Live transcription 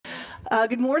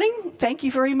Good morning. Thank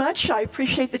you very much. I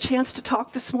appreciate the chance to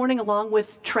talk this morning along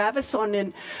with Travis on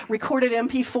a recorded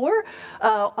MP4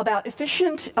 about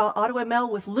efficient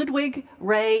AutoML with Ludwig,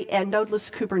 Ray, and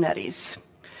Nodeless Kubernetes.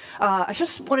 I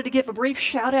just wanted to give a brief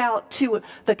shout out to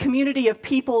the community of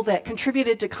people that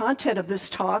contributed to content of this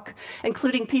talk,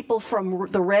 including people from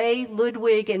the Ray,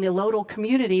 Ludwig, and Elotl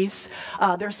communities.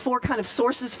 There's four kind of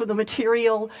sources for the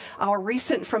material. Our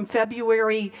recent from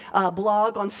February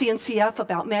blog on CNCF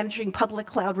about managing public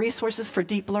cloud resources for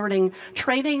deep learning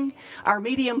training. Our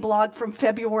Medium blog from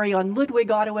February on Ludwig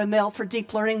AutoML for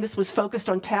deep learning. This was focused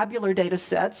on tabular data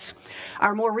sets.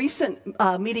 Our more recent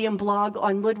Medium blog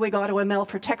on Ludwig AutoML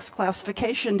for text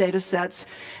classification data sets.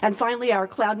 And finally, our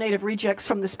cloud native rejects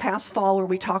from this past fall where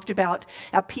we talked about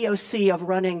a POC of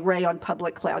running Ray on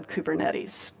public cloud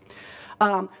Kubernetes.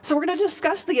 So we're going to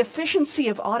discuss the efficiency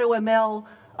of AutoML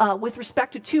with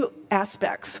respect to two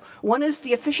aspects. One is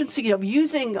the efficiency of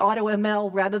using AutoML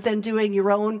rather than doing your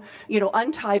own,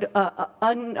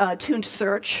 untuned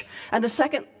search. And the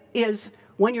second is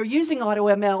when you're using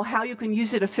AutoML, how you can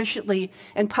use it efficiently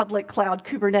in public cloud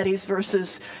Kubernetes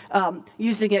versus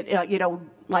using it,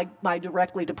 like by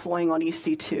directly deploying on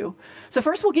EC2. So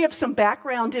first, we'll give some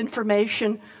background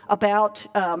information about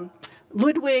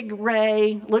Ludwig,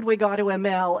 Ray, Ludwig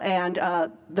AutoML, and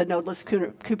the Nodeless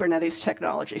Kubernetes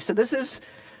technology. So this is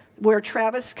where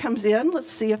Travis comes in.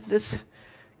 Let's see if this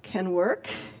can work.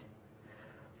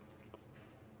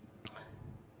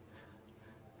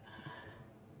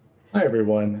 Hi,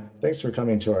 everyone. Thanks for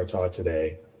coming to our talk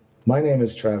today. My name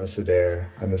is Travis Addair.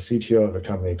 I'm the CTO of a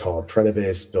company called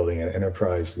Predibase, building an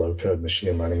enterprise low-code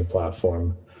machine learning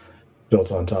platform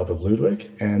built on top of Ludwig.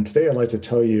 And today I'd like to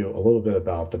tell you a little bit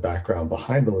about the background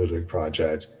behind the Ludwig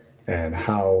project and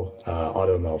how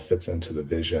AutoML fits into the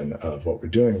vision of what we're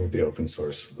doing with the open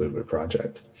source Ludwig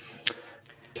project.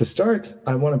 To start,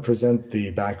 I want to present the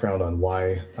background on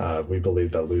why we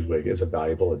believe that Ludwig is a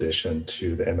valuable addition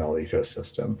to the ML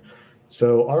ecosystem.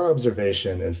 So our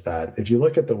observation is that if you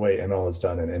look at the way ML is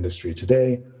done in industry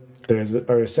today, there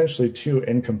are essentially two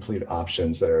incomplete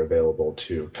options that are available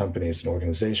to companies and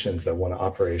organizations that want to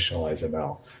operationalize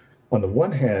ML. On the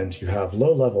one hand, you have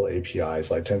low-level APIs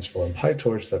like TensorFlow and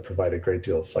PyTorch that provide a great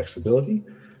deal of flexibility.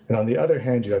 And on the other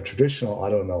hand, you have traditional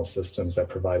AutoML systems that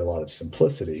provide a lot of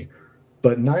simplicity.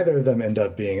 But neither of them end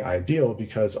up being ideal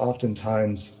because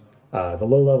oftentimes the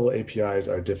low-level APIs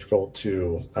are difficult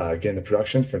to get into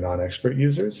production for non-expert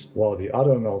users, while the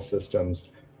AutoML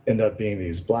systems end up being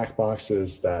these black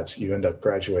boxes that you end up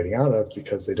graduating out of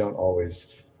because they don't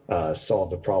always solve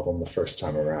the problem the first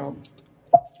time around.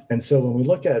 And so when we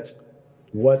look at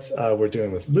what we're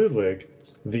doing with Ludwig,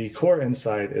 the core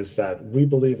insight is that we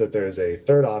believe that there is a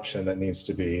third option that needs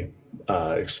to be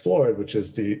explored, which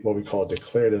is what we call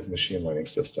declarative machine learning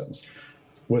systems.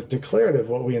 With declarative,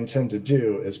 what we intend to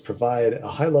do is provide a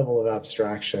higher level of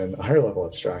abstraction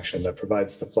that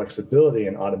provides the flexibility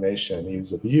and automation and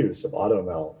ease of use of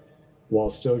AutoML while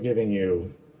still giving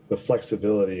you the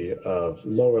flexibility of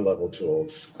lower level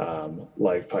tools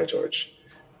like PyTorch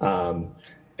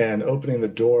and opening the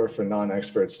door for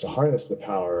non-experts to harness the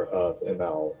power of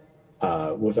ML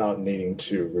without needing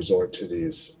to resort to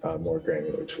these more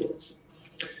granular tools.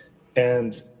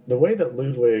 And the way that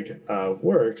Ludwig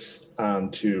works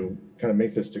to kind of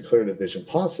make this declarative vision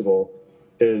possible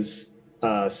is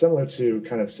similar to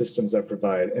kind of systems that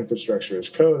provide infrastructure as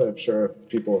code. I'm sure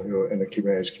people who in the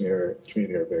Kubernetes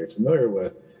community are very familiar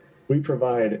with. We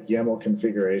provide YAML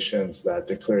configurations that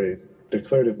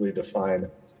declaratively define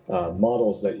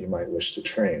models that you might wish to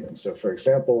train. And so, for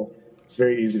example, it's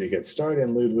very easy to get started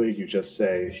in Ludwig. You just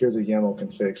say, here's a YAML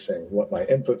config saying what my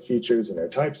input features and their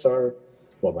types are,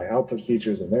 what my output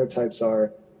features and their types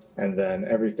are, and then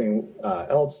everything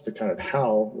else, the kind of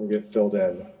how, will get filled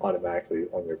in automatically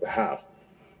on your behalf.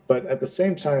 But at the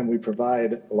same time, we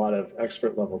provide a lot of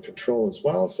expert level control as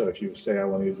well. So if you say, I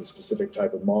want to use a specific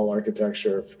type of mol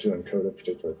architecture to encode a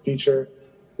particular feature,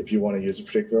 if you want to use a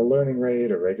particular learning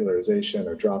rate or regularization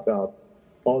or dropout,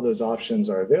 all those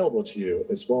options are available to you,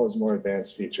 as well as more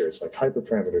advanced features like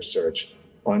hyperparameter search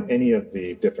on any of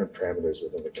the different parameters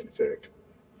within the config.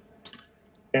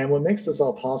 And what makes this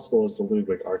all possible is the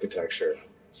Ludwig architecture.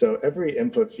 So every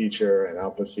input feature and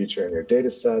output feature in your data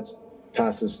set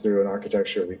passes through an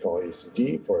architecture we call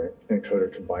ECD for encoder,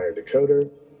 combiner, decoder.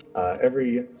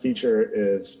 Every feature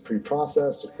is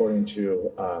pre-processed according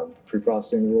to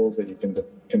pre-processing rules that you can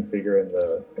configure in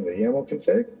the YAML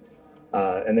config,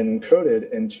 and then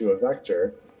encoded into a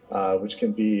vector, which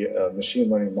can be a machine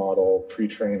learning model,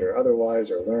 pre-trained or otherwise,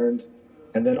 or learned.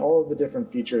 And then all of the different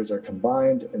features are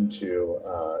combined into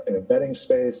an embedding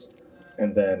space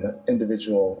and then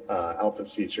individual output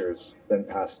features then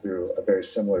pass through a very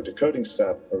similar decoding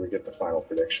step where we get the final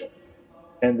prediction.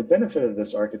 And the benefit of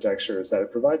this architecture is that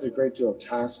it provides a great deal of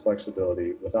task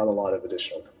flexibility without a lot of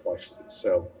additional complexity.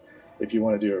 So if you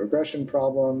want to do a regression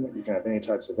problem, you can have any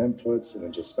types of inputs and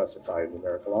then just specify a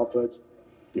numerical output.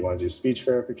 You want to do speech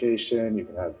verification, you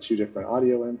can have 2 different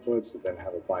audio inputs and then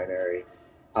have a binary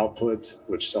output,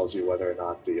 which tells you whether or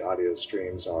not the audio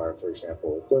streams are, for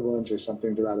example, equivalent or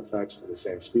something to that effect for the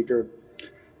same speaker.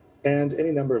 And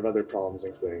any number of other problems,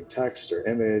 including text or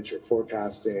image or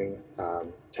forecasting,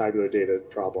 tabular data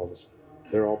problems,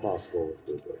 they're all possible with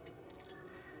Ludwig.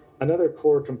 Another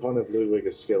core component of Ludwig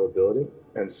is scalability.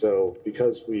 And so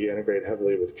because we integrate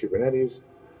heavily with Kubernetes,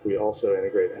 we also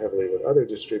integrate heavily with other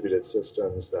distributed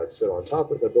systems that sit on top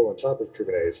of, that build on top of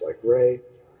Kubernetes, like Ray.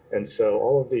 And so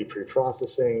all of the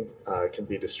pre-processing can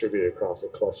be distributed across a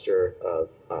cluster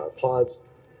of pods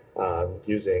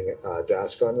using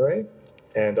Dask on Ray.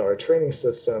 And our training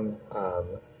system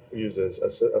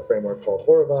uses a framework called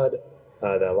Holler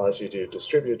that allows you to do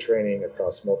distributed training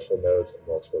across multiple nodes and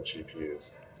multiple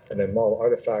GPUs. And then model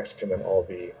artifacts can then all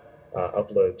be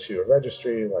uploaded to a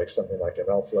registry, like something like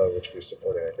Elotl, which we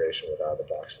support integration with out of the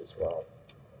box as well.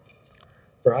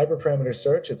 For hyperparameter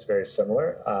search, it's very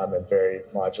similar and very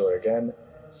modular again.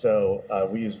 So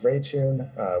we use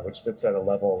RayTune, which sits at a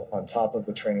level on top of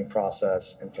the training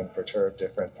process and can perturb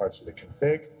different parts of the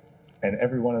config. And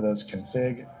every one of those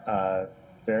config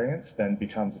variants then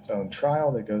becomes its own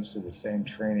trial that goes through the same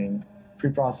training,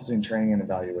 pre-processing, training, and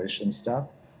evaluation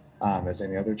step as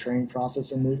any other training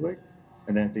process in Ludwig.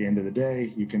 And then at the end of the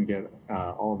day, you can get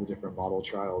all of the different model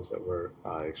trials that were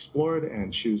explored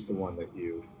and choose the one that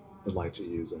you would like to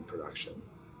use in production.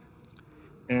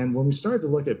 And when we started to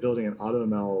look at building an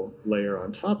AutoML layer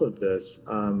on top of this,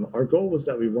 our goal was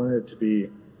that we wanted it to be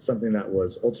something that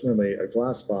was ultimately a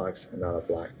glass box and not a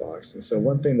black box. And so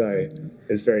one thing that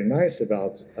is very nice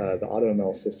about the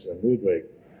AutoML system in Ludwig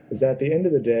is that at the end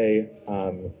of the day,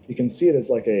 you can see it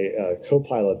as like a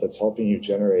co-pilot that's helping you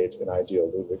generate an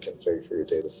ideal Ludwig config for your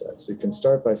data set. So you can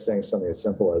start by saying something as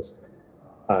simple as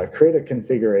create a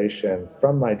configuration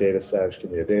from my data set, which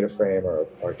can be a data frame or a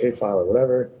Parquet file or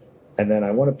whatever, and then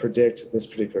I want to predict this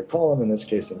particular column, in this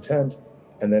case intent,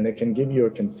 and then it can give you a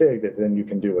config that then you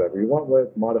can do whatever you want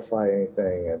with, modify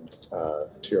anything, and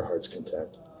to your heart's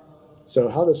content. So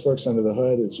how this works under the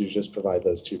hood is you just provide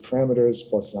those 2 parameters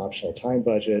plus an optional time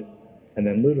budget, and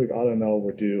then Ludwig AutoML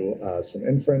will do some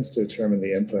inference to determine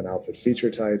the input and output feature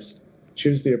types,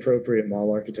 choose the appropriate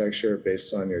model architecture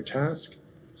based on your task,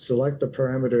 select the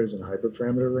parameters and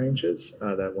hyperparameter ranges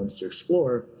that it wants to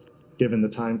explore, given the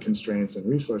time constraints and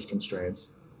resource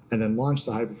constraints, and then launch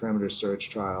the hyperparameter search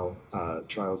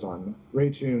trials on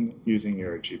RayTune using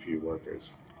your GPU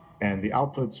workers. And the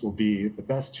outputs will be the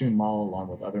best tuned model along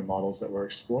with other models that were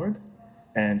explored.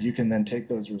 And you can then take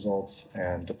those results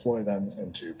and deploy them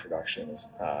into production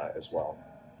as well.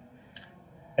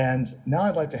 And now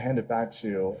I'd like to hand it back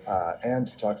to Anne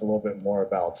to talk a little bit more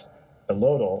about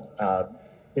Elotl.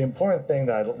 The important thing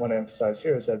that I want to emphasize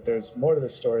here is that there's more to the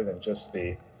story than just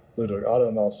the Ludwig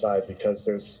AutoML side,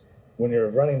 because when you're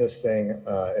running this thing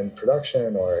in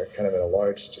production or kind of in a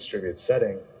large distributed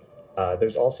setting,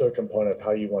 there's also a component of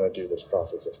how you want to do this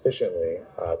process efficiently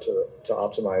to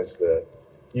optimize the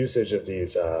usage of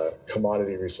these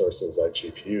commodity resources like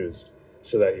GPUs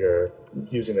so that you're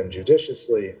using them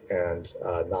judiciously and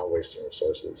not wasting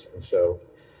resources. And so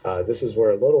this is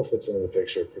where Elotl fits into the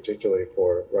picture, particularly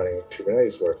for running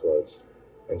Kubernetes workloads.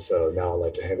 And so now I'd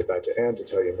like to hand it back to Anne to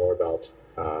tell you more about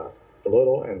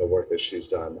Elotl and the work that she's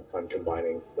done on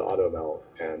combining the AutoML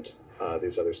and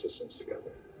these other systems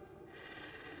together.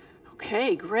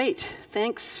 Okay, great.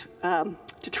 Thanks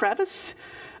to Travis.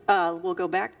 We'll go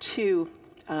back to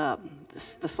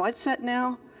the slide set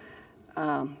now.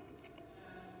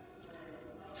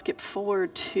 Skip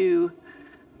forward to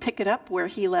pick it up where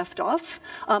he left off.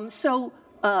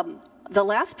 The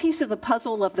last piece of the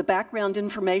puzzle of the background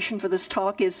information for this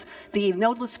talk is the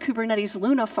Nodeless Kubernetes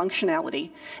Luna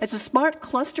functionality. It's a smart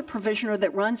cluster provisioner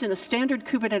that runs in a standard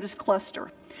Kubernetes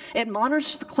cluster. It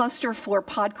monitors the cluster for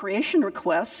pod creation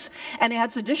requests and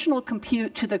adds additional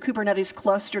compute to the Kubernetes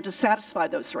cluster to satisfy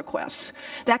those requests.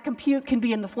 That compute can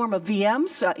be in the form of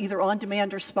VMs, either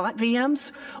on-demand or spot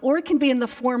VMs, or it can be in the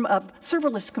form of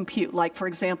serverless compute, like, for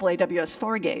example, AWS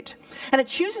Fargate. And it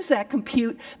chooses that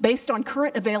compute based on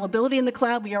current availability in the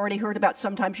cloud. We already heard about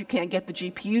sometimes you can't get the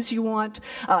GPUs you want,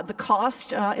 the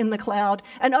cost in the cloud,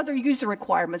 and other user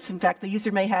requirements. In fact, the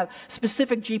user may have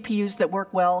specific GPUs that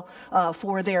work well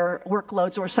for their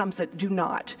workloads or some that do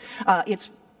not. It's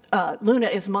Luna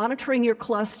is monitoring your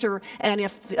cluster, and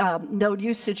if node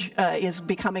usage is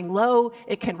becoming low,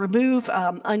 it can remove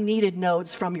unneeded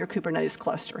nodes from your Kubernetes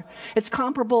cluster. It's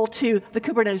comparable to the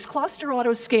Kubernetes cluster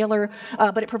autoscaler,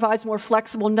 but it provides more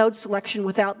flexible node selection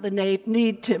without the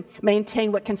need to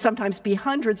maintain what can sometimes be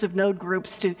hundreds of node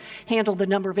groups to handle the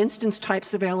number of instance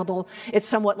types available. It's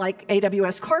somewhat like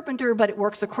AWS Carpenter, but it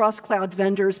works across cloud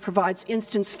vendors, provides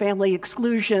instance family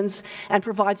exclusions, and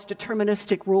provides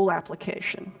deterministic rule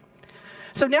application.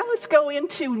 So now let's go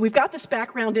into, we've got this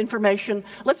background information,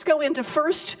 let's go into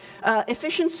first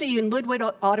efficiency in Ludwig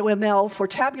AutoML for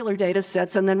tabular data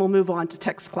sets, and then we'll move on to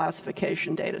text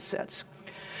classification data sets.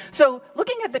 So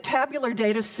looking at the tabular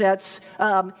data sets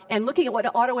and looking at what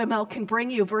AutoML can bring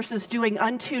you versus doing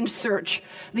untuned search,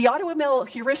 the AutoML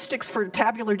heuristics for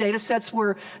tabular data sets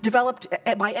were developed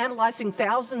by analyzing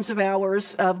thousands of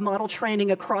hours of model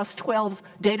training across 12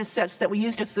 data sets that we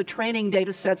used as the training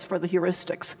data sets for the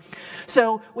heuristics.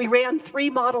 So we ran 3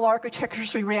 model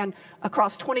architectures. We ran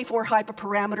across 24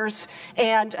 hyperparameters,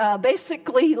 and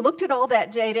basically looked at all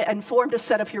that data and formed a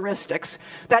set of heuristics.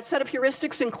 That set of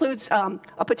heuristics includes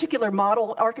a particular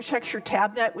model architecture,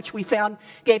 tabnet, which we found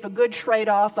gave a good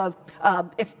trade-off of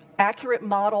accurate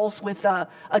models with a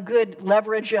good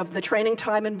leverage of the training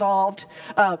time involved.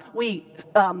 We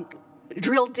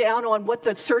drilled down on what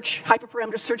the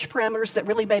hyperparameter search parameters that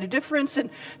really made a difference and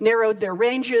narrowed their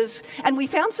ranges. And we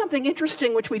found something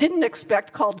interesting which we didn't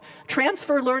expect called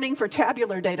transfer learning for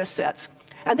tabular data sets.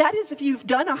 And that is if you've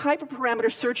done a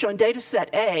hyperparameter search on data set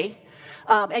A,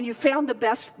 and you found the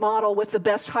best model with the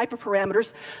best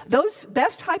hyperparameters, those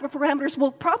best hyperparameters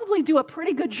will probably do a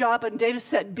pretty good job on data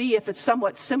set B if it's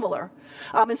somewhat similar.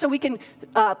 And so we can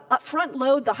front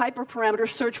load the hyperparameter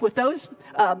search with those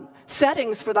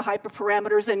settings for the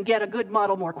hyperparameters and get a good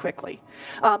model more quickly.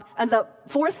 And the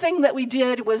fourth thing that we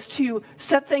did was to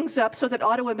set things up so that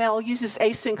AutoML uses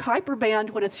async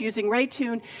hyperband when it's using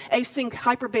RayTune. Async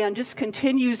hyperband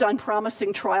discontinues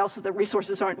unpromising trials so the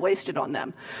resources aren't wasted on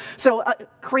them. So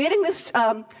creating this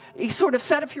sort of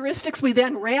set of heuristics, we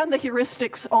then ran the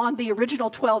heuristics on the original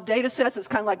 12 data sets. It's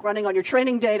kind of like running on your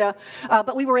training data,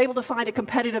 but we were able to find a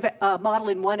competitive model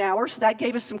in 1 hour, so that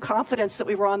gave us some confidence that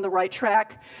we were on the right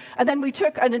track. And then we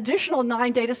took an additional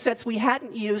 9 data sets we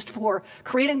hadn't used for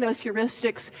creating those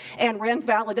heuristics and ran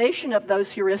validation of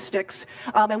those heuristics,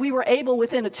 and we were able,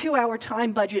 within a 2-hour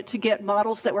time budget, to get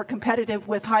models that were competitive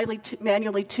with highly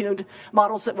manually tuned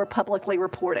models that were publicly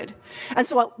reported. And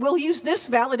so we'll use this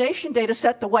validation data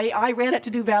set, the way I ran it to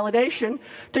do validation,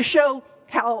 to show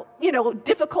how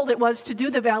difficult it was to do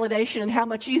the validation and how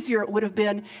much easier it would have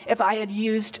been if I had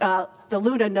used the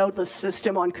Luna Nodeless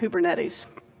system on Kubernetes.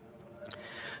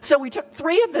 So we took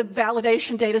 3 of the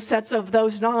validation data sets of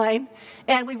those 9,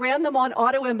 and we ran them on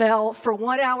AutoML for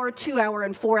 1 hour, 2 hour,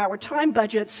 and 4 hour time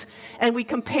budgets, and we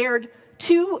compared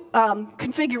 2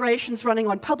 configurations running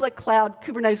on public cloud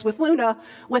Kubernetes with Luna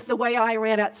with the way I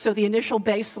ran it, so the initial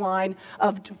baseline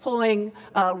of deploying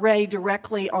Ray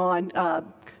directly on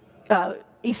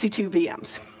EC2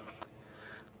 VMs.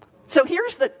 So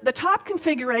here's the top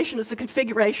configuration is the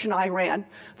configuration I ran.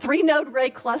 3-node Ray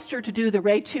cluster to do the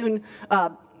RayTune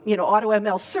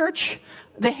AutoML search.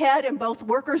 The head and both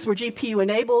workers were GPU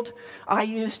enabled. I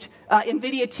used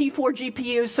NVIDIA T4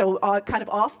 GPU, so kind of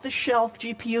off-the-shelf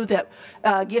GPU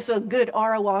that gives a good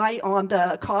ROI on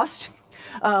the cost.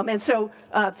 And so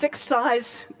fixed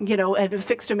size, and a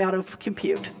fixed amount of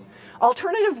compute.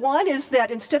 Alternative 1 is that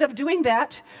instead of doing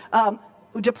that,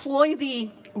 deploy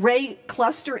the Ray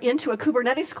cluster into a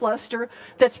Kubernetes cluster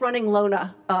that's running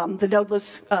Luna, the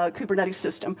Nodeless Kubernetes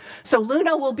system. So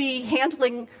Luna will be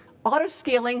handling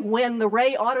autoscaling when the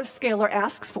Ray autoscaler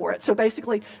asks for it. So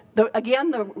basically, again,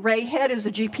 the Ray head is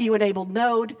a GPU-enabled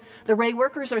node. The Ray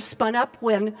workers are spun up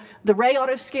when the Ray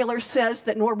autoscaler says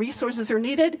that more resources are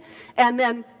needed, and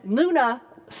then Luna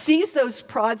sees those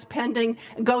prods pending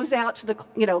and goes out to the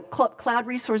cloud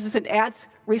resources and adds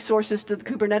resources to the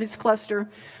Kubernetes cluster,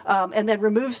 and then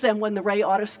removes them when the Ray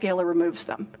autoscaler removes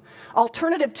them.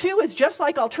 Alternative 2 is just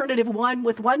like alternative 1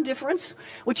 with one difference,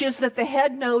 which is that the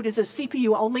head node is a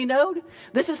CPU-only node.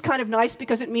 This is kind of nice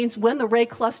because it means when the Ray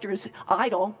cluster is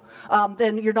idle,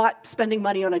 then you're not spending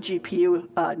money on a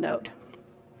GPU node.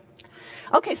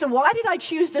 Okay, so why did I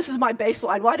choose this as my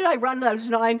baseline? Why did I run those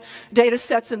 9 data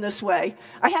sets in this way?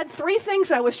 I had 3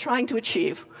 things I was trying to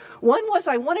achieve. One was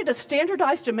I wanted a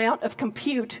standardized amount of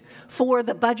compute for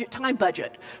the time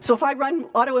budget. So if I run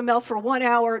AutoML for 1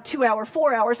 hour, 2 hour,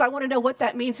 4 hours, I want to know what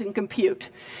that means in compute.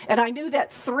 And I knew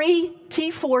that 3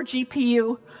 T4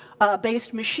 GPU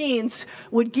based machines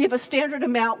would give a standard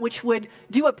amount which would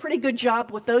do a pretty good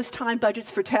job with those time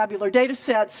budgets for tabular data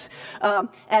sets.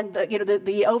 And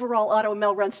the overall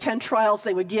AutoML runs 10 trials.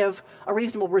 They would give a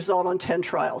reasonable result on 10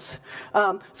 trials.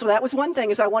 So that was one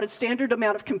thing, is I wanted standard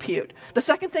amount of compute. The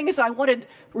second thing is I wanted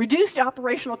reduced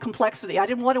operational complexity. I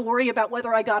didn't want to worry about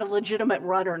whether I got a legitimate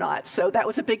run or not. So that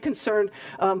was a big concern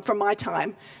from my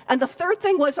time. And the third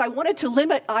thing was I wanted to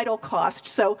limit idle cost.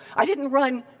 So I didn't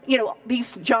run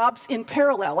these jobs in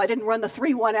parallel. I didn't run the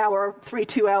 3 1-hour, 3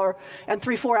 2-hour, and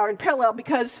 3 4-hour in parallel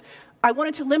because I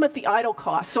wanted to limit the idle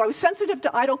cost. So I was sensitive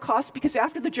to idle costs because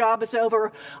after the job is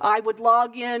over, I would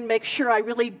log in, make sure I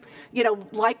really,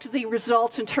 liked the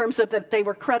results in terms of that they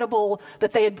were credible,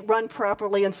 that they had run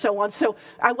properly, and so on. So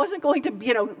I wasn't going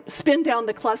to, spin down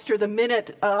the cluster the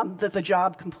minute that the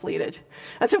job completed.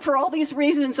 And so for all these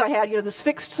reasons, I had, this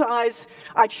fixed size.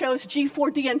 I chose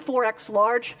G4DN 4x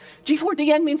large.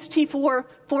 G4DN means T4.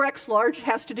 4x large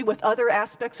has to do with other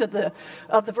aspects of the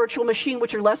virtual machine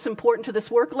which are less important to this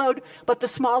workload, but the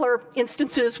smaller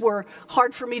instances were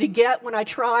hard for me to get when I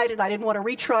tried, and I didn't want to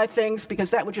retry things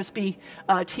because that would just be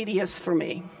tedious for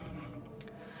me.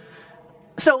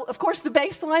 So, of course, the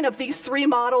baseline of these 3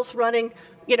 models running,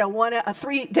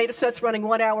 3 data sets running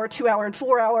 1 hour, 2 hour, and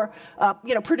 4 hour,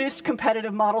 produced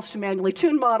competitive models to manually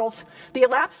tuned models. The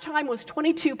elapsed time was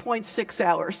 22.6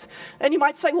 hours. And you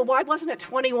might say, well, why wasn't it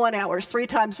 21 hours? 3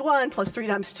 times 1 plus 3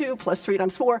 times 2 plus 3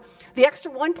 times 4. The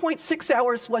extra 1.6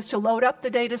 hours was to load up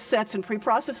the data sets and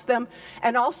pre-process them,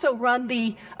 and also run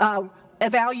the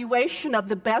evaluation of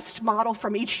the best model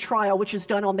from each trial, which is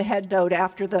done on the head node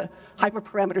after the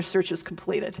hyperparameter search is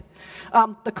completed.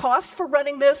 The cost for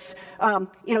running this,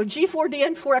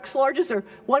 G4DN 4x larges are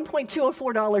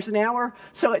 $1.204 an hour,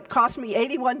 so it cost me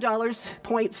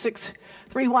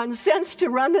 $81.631 to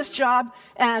run this job,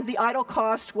 and the idle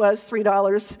cost was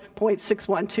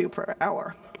 $3.612 per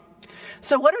hour.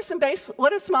 So what are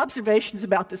some observations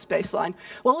about this baseline?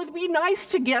 Well, it'd be nice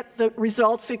to get the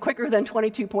results quicker than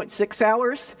 22.6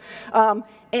 hours.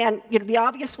 And the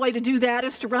obvious way to do that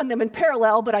is to run them in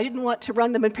parallel, but I didn't want to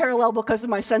run them in parallel because of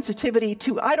my sensitivity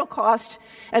to idle cost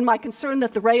and my concern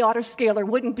that the Ray autoscaler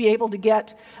wouldn't be able to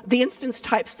get the instance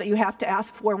types that you have to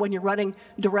ask for when you're running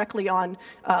directly on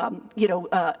AWS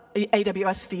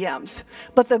VMs.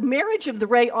 But the marriage of the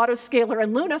Ray autoscaler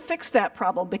and Luna fixed that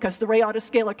problem because the Ray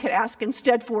autoscaler could ask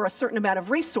instead for a certain amount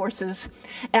of resources,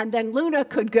 and then Luna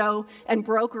could go and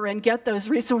broker and get those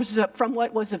resources up from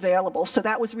what was available. So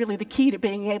that was really the key to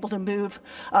being able to move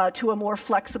to a more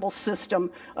flexible system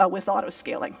with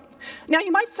autoscaling. Now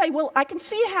you might say, well, I can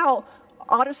see how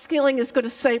autoscaling is going to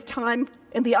save time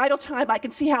in the idle time. I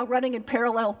can see how running in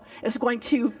parallel is going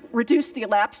to reduce the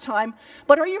elapsed time.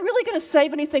 But are you really going to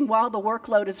save anything while the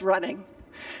workload is running?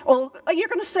 Well, you're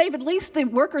going to save at least the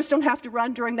workers don't have to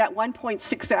run during that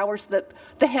 1.6 hours that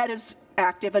the head is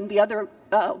active and the other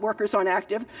workers aren't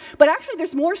active. But actually,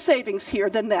 there's more savings here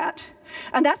than that.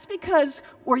 And that's because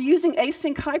we're using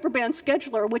async hyperband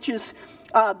scheduler, which is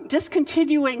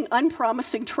discontinuing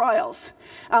unpromising trials.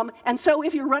 And so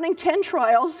if you're running 10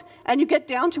 trials and you get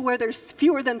down to where there's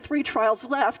fewer than 3 trials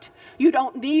left, you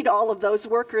don't need all of those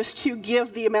workers to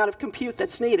give the amount of compute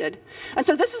that's needed. And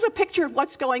so this is a picture of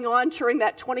what's going on during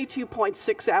that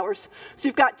 22.6 hours. So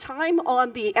you've got time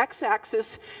on the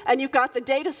x-axis, and you've got the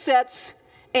data sets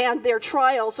and their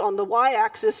trials on the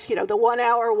y-axis, the 1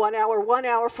 hour, 1 hour, 1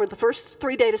 hour for the first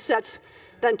 3 data sets,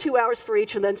 then 2 hours for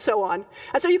each, and then so on.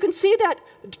 And so you can see that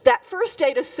that first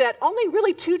data set, only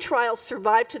really 2 trials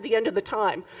survived to the end of the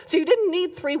time. So you didn't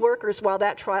need 3 workers while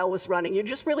that trial was running. You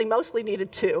just really mostly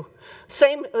needed 2.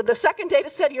 Same, the second data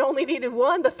set, you only needed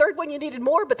 1. The third one, you needed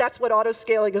more, but that's what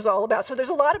autoscaling is all about. So there's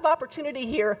a lot of opportunity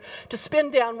here to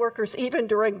spin down workers even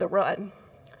during the run.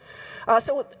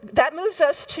 So that moves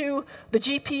us to the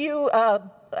GPU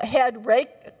head Ray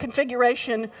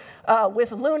configuration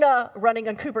with Luna running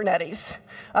on Kubernetes.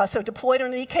 So deployed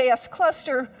on an EKS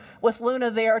cluster with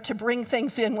Luna there to bring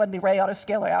things in when the Ray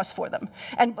autoscaler asks for them.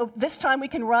 And this time we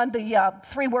can run the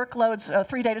 3 workloads,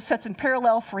 3 data sets in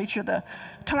parallel for each of the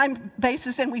time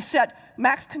bases, and we set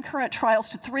max concurrent trials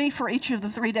to 3 for each of the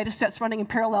 3 data sets running in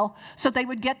parallel, so they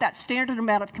would get that standard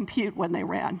amount of compute when they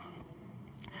ran.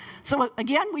 So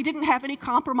again, we didn't have any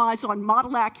compromise on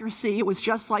model accuracy. It was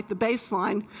just like the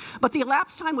baseline. But the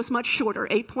elapsed time was much shorter,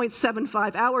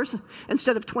 8.75 hours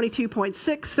instead of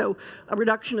 22.6, so a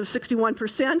reduction of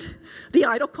 61%. The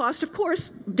idle cost, of course,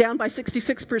 down by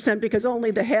 66% because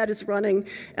only the head is running,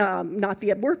 not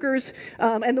the workers.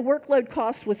 And the workload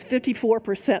cost was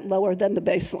 54% lower than the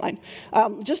baseline.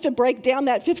 Just to break down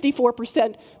that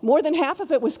 54%, more than half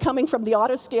of it was coming from the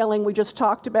autoscaling we just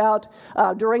talked about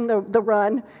during the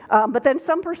run. But then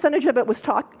some percentage of it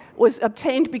was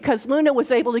obtained because Luna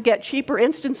was able to get cheaper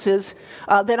instances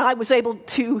than I was able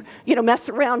to mess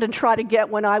around and try to get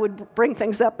when I would bring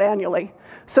things up manually.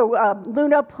 So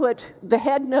Luna put the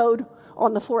head node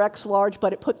on the 4x large,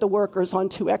 but it put the workers on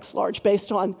 2x large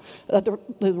based on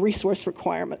the resource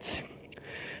requirements.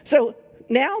 So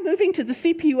now moving to the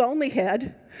CPU-only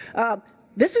head,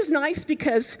 this is nice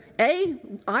because A,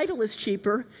 idle is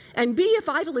cheaper, and B, if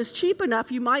idle is cheap enough,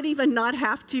 you might even not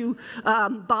have to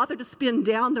bother to spin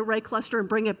down the Ray cluster and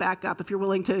bring it back up if you're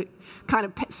willing to kind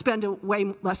of spend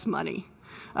way less money.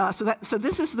 So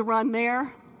this is the run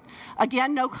there.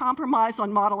 Again, no compromise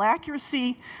on model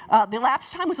accuracy. The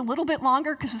elapsed time was a little bit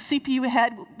longer because the CPU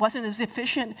head wasn't as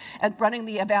efficient at running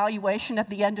the evaluation at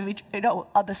the end of each,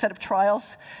 of the set of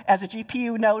trials as a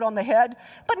GPU node on the head,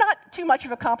 but not too much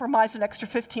of a compromise, an extra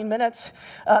 15 minutes.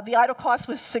 The idle cost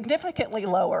was significantly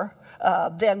lower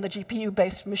than the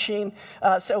GPU-based machine,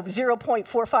 so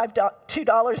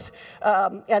 $0.452,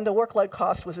 and the workload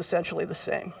cost was essentially the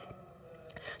same.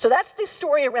 So that's the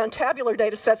story around tabular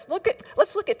data sets.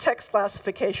 Let's look at text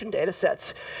classification data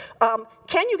sets.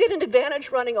 Can you get an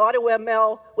advantage running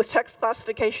AutoML with text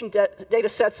classification data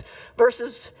sets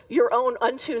versus your own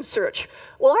untuned search?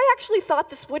 Well, I actually thought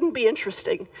this wouldn't be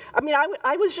interesting. I mean,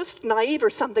 I was just naive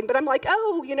or something, but I'm like,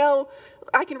 oh,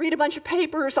 I can read a bunch of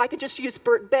papers. I can just use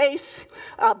Predibase.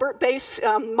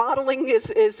 Predibase modeling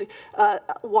is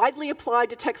widely applied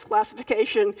to text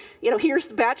classification. Here's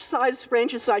the batch size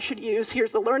ranges I should use.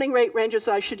 Here's the learning rate ranges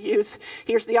I should use.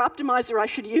 Here's the optimizer I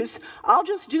should use. I'll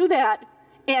just do that,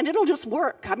 and it'll just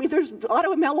work. I mean,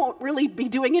 AutoML won't really be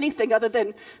doing anything other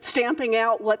than stamping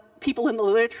out what people in the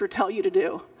literature tell you to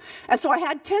do. And so I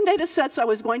had 10 data sets I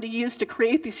was going to use to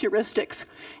create these heuristics.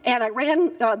 And I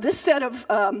ran this set of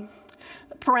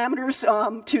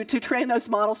parameters to train those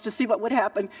models to see what would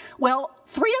happen. Well,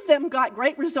 3 of them got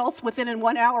great results within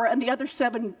 1 hour, and the other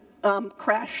 7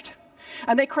 crashed.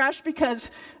 And they crashed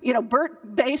because,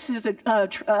 Predibase is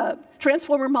a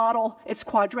transformer model. It's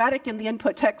quadratic in the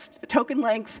input text token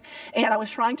length. And I was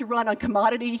trying to run on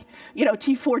commodity,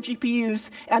 T4 GPUs,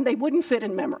 and they wouldn't fit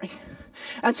in memory.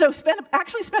 And so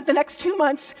actually spent the next 2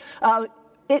 months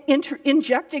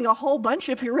injecting a whole bunch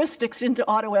of heuristics into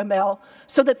AutoML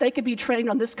so that they could be trained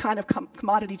on this kind of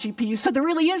commodity GPU. So there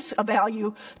really is a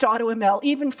value to AutoML,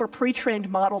 even for pre-trained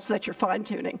models that you're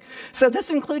fine-tuning. So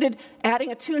this included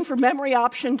adding a tune for memory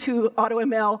option to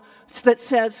AutoML that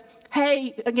says,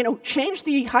 hey, change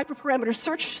the hyperparameter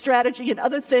search strategy and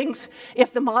other things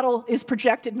if the model is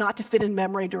projected not to fit in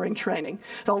memory during training.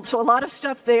 So a lot of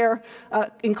stuff there,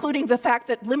 including the fact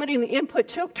that limiting the input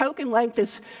token length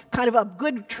is kind of a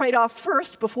good trade-off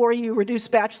first before you reduce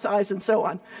batch size and so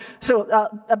on. So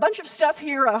a bunch of stuff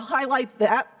here highlight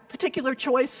that particular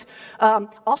choice.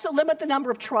 Also limit the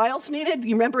number of trials needed.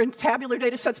 You remember in tabular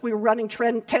data sets we were running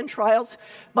 10 trials.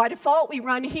 By default we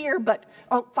run here, but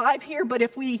 5 here, but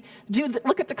if we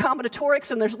look at the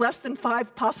combinatorics and there's less than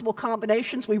 5 possible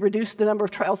combinations, we reduce the number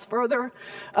of trials further.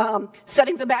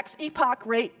 Setting the max epoch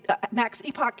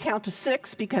count to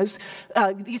 6, because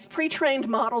these pre-trained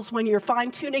models, when you're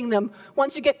fine-tuning them,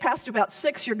 once you get past about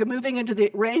 6, you're moving into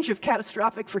the range of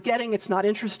catastrophic forgetting. It's not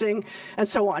interesting, and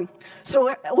so on.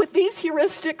 So with these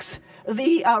heuristics,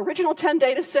 the original 10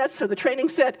 data sets, so the training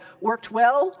set, worked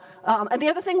well. And the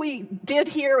other thing we did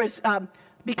here is,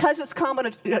 because it's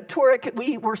combinatoric,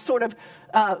 we sort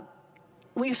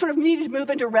of needed to move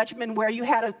into a regimen where you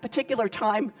had a particular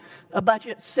time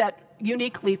budget set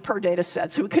uniquely per data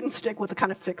set. So we couldn't stick with a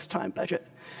kind of fixed time budget.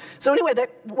 So anyway,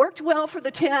 that worked well for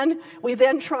the 10. We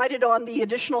then tried it on the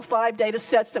additional 5 data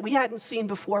sets that we hadn't seen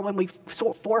before when we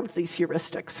formed these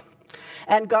heuristics,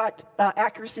 and got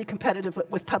accuracy competitive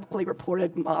with publicly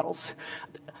reported models.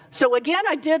 So again,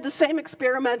 I did the same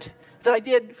experiment that I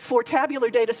did for tabular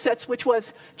data sets, which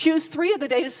was choose 3 of the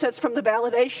data sets from the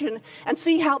validation and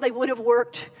see how they would have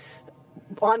worked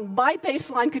on my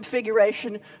baseline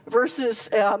configuration versus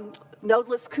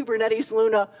Nodeless Kubernetes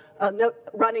Luna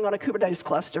running on a Kubernetes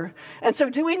cluster. And so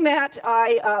doing that,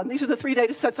 these are the 3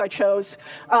 data sets I chose.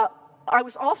 I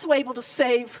was also able to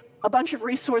save a bunch of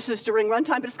resources during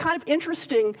runtime, but it's kind of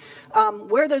interesting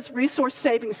where those resource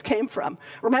savings came from.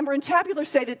 Remember, in tabular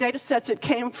data sets, it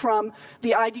came from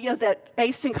the idea that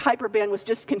async hyperband was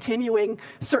discontinuing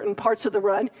certain parts of the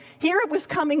run. Here it was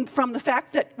coming from the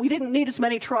fact that we didn't need as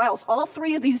many trials. All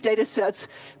 3 of these data sets,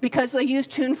 because they used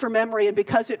tune for memory and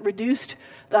because it reduced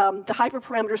the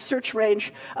hyperparameter search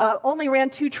range, only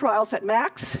ran 2 trials at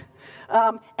max.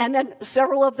 And then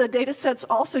several of the data sets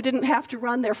also didn't have to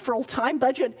run their full time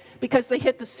budget because they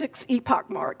hit the 6 epoch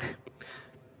mark.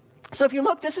 So if you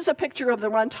look, this is a picture of the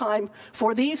runtime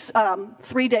for these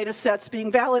 3 data sets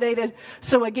being validated.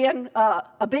 So again,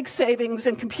 a big savings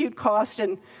in compute cost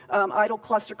and idle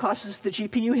cluster costs as the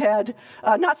GPU head.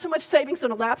 Not so much savings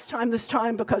in elapsed time this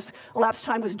time because elapsed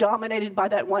time was dominated by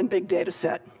that one big data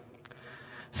set.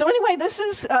 So anyway, this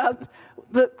is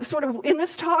the sort of, in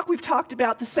this talk, we've talked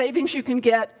about the savings you can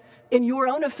get in your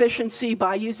own efficiency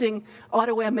by using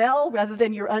AutoML rather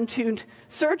than your untuned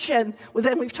search. And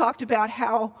then we've talked about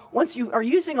how once you are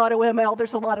using AutoML,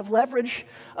 there's a lot of leverage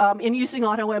in using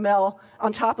AutoML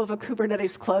on top of a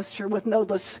Kubernetes cluster with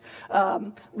Nodeless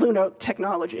Luna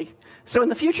technology. So in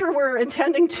the future, we're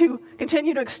intending to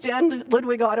continue to extend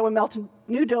Ludwig AutoML to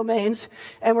new domains,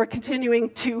 and we're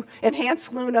continuing to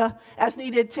enhance Luna as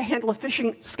needed to handle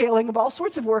efficient scaling of all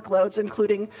sorts of workloads,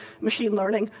 including machine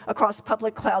learning, across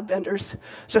public cloud vendors.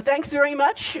 So thanks very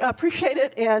much. Appreciate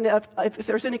it. And if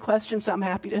there's any questions, I'm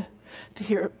happy to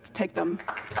take them.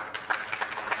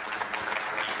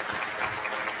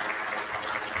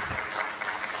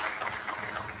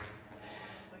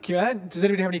 Thank you, Ed. Does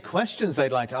anybody have any questions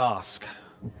they'd like to ask?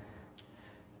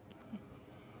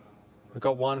 We've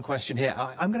got one question here.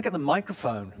 I'm going to get the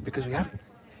microphone because we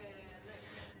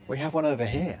have one over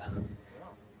here.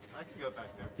 I can go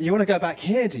back there. You want to go back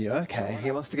here, do you? Okay.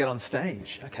 He wants to get on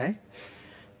stage. Okay.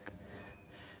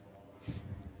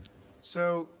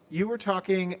 So you were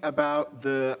talking about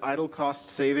the idle cost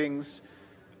savings,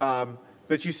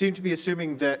 but you seem to be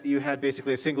assuming that you had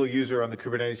basically a single user on the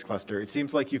Kubernetes cluster. It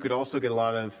seems like you could also get a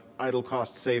lot of idle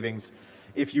cost savings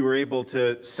if you were able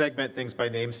to segment things by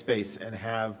namespace and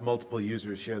have multiple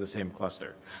users share the same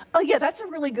cluster. Oh, yeah, that's a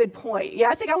really good point. Yeah,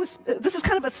 I think this is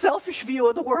kind of a selfish view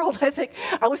of the world. I think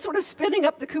I was sort of spinning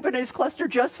up the Kubernetes cluster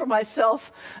just for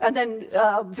myself and then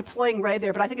deploying Ray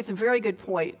there, but I think it's a very good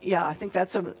point. Yeah, I think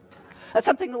that's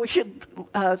something that we should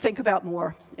think about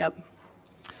more. Yep.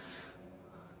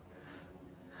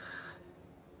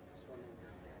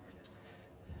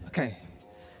 Okay.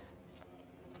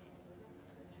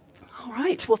 All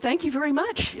right. Well, thank you very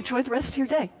much. Enjoy the rest of your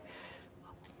day.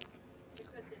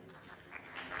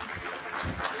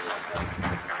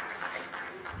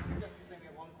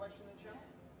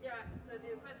 Yeah, so the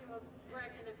question was, where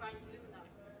can they find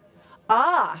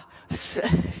Luna?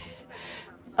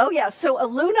 Oh, yeah. So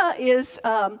Luna is,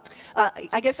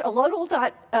 I guess,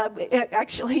 Elotl.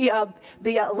 Actually,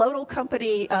 the Elotl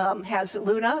company has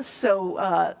Luna. So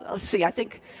let's see. I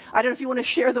don't know if you want to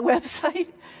share the website.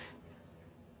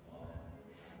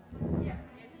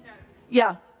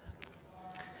 Yeah.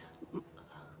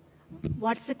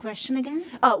 What's the question again?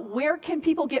 Where can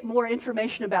people get more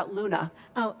information about Luna?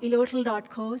 Oh,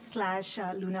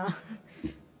 elotl.co/Luna.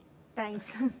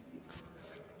 Thanks.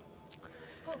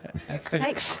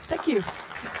 Thanks. Thank you.